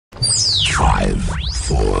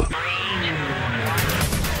4.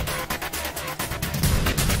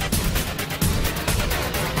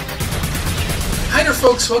 Hi there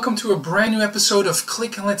folks, welcome to a brand new episode of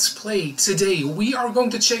Click and Let's Play. Today we are going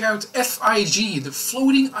to check out FIG, the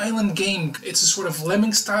Floating Island game. It's a sort of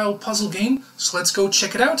lemming style puzzle game, so let's go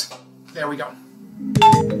check it out. There we go.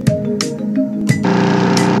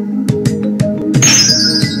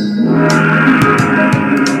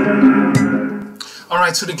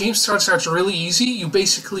 Alright, so the game starts out really easy. You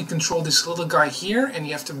basically control this little guy here and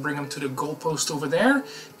you have to bring him to the goalpost over there,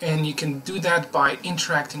 and you can do that by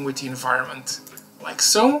interacting with the environment. Like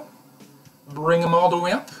so. Bring him all the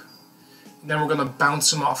way up. Then we're gonna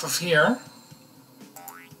bounce him off of here.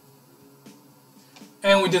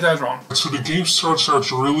 And we did that wrong. So the game starts out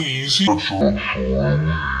really easy. We did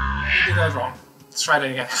that wrong. Let's try that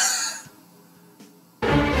again.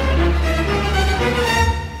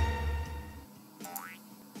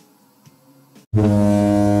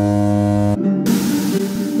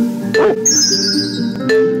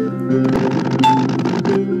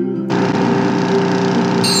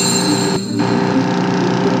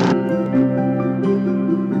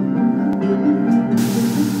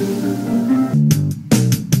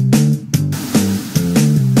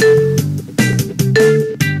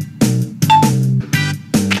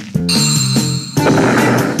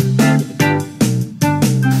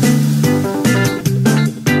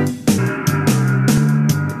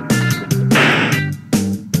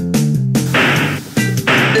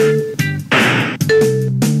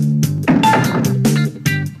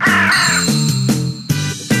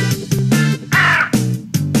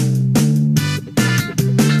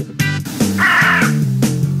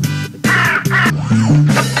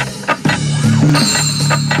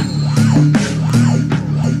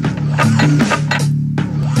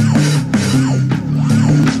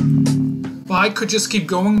 I could just keep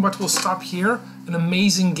going, but we'll stop here. An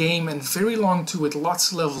amazing game and very long too, with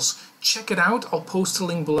lots of levels. Check it out, I'll post a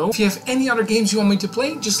link below. If you have any other games you want me to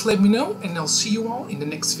play, just let me know and I'll see you all in the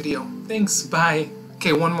next video. Thanks, bye.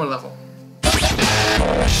 Okay, one more level.